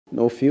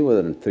No fewer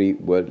than 3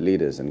 world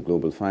leaders and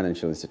global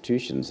financial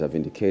institutions have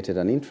indicated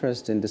an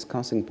interest in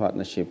discussing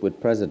partnership with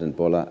President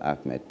Bola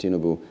Ahmed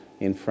Tinubu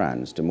in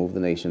France to move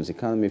the nation's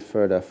economy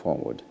further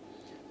forward.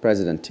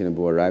 President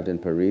Tinubu arrived in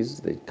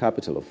Paris, the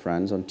capital of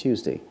France, on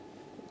Tuesday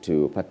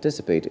to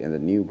participate in the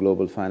new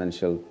Global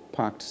Financial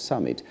Pact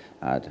Summit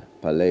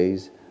at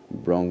Palais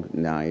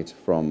Brongniart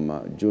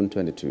from June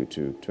 22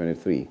 to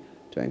 23,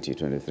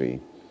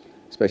 2023.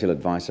 Special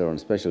Advisor on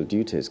Special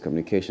Duties,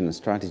 Communication and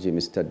Strategy,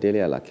 Mr.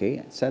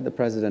 Alake, said the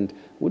President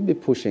would be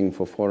pushing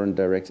for foreign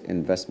direct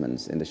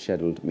investments in the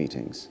scheduled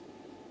meetings.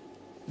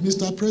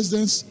 Mr.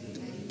 President's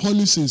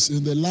policies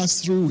in the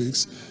last 3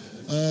 weeks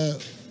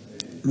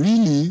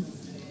really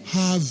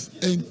have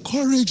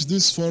encouraged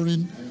these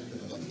foreign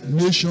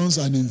nations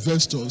and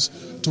investors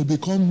to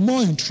become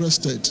more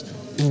interested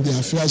in the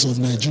affairs of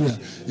Nigeria,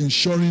 in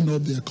shoring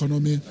up the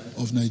economy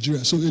of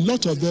Nigeria. So a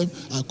lot of them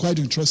are quite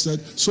interested.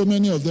 So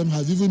many of them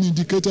have even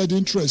indicated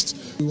interest.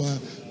 We were,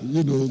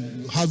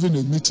 having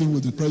a meeting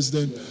with the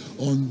President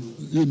on,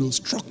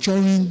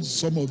 structuring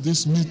some of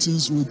these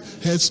meetings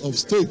with heads of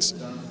states.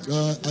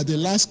 At the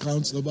last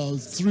count, about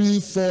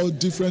 3-4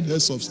 different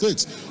heads of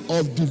states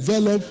of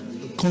developed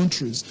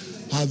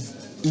countries have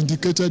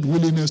indicated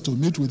willingness to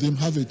meet with him,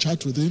 have a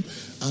chat with him,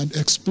 and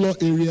explore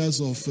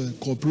areas of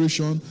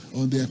cooperation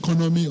on the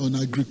economy, on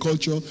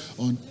agriculture,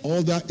 on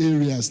other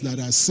areas that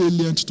are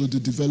salient to the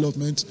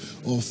development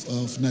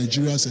of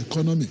Nigeria's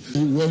economy.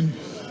 When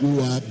we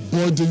were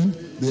boarding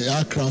the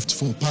aircraft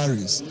for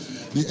Paris,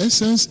 the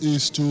essence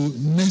is to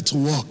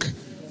network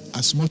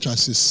as much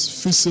as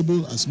is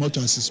feasible, as much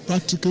as is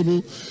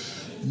practicable.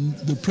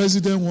 The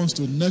President wants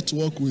to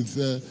network with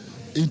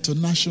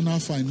international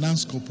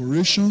finance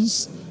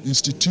corporations,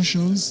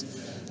 institutions,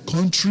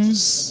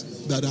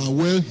 countries that are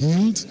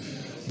well-heeled,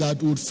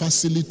 that would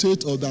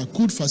facilitate or that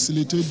could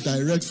facilitate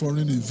direct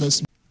foreign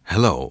investment.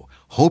 Hello,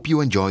 hope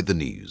you enjoyed the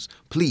news.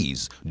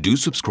 Please do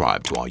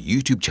subscribe to our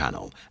YouTube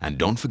channel and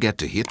don't forget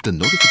to hit the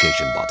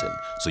notification button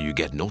so you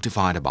get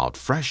notified about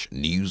fresh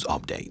news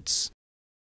updates.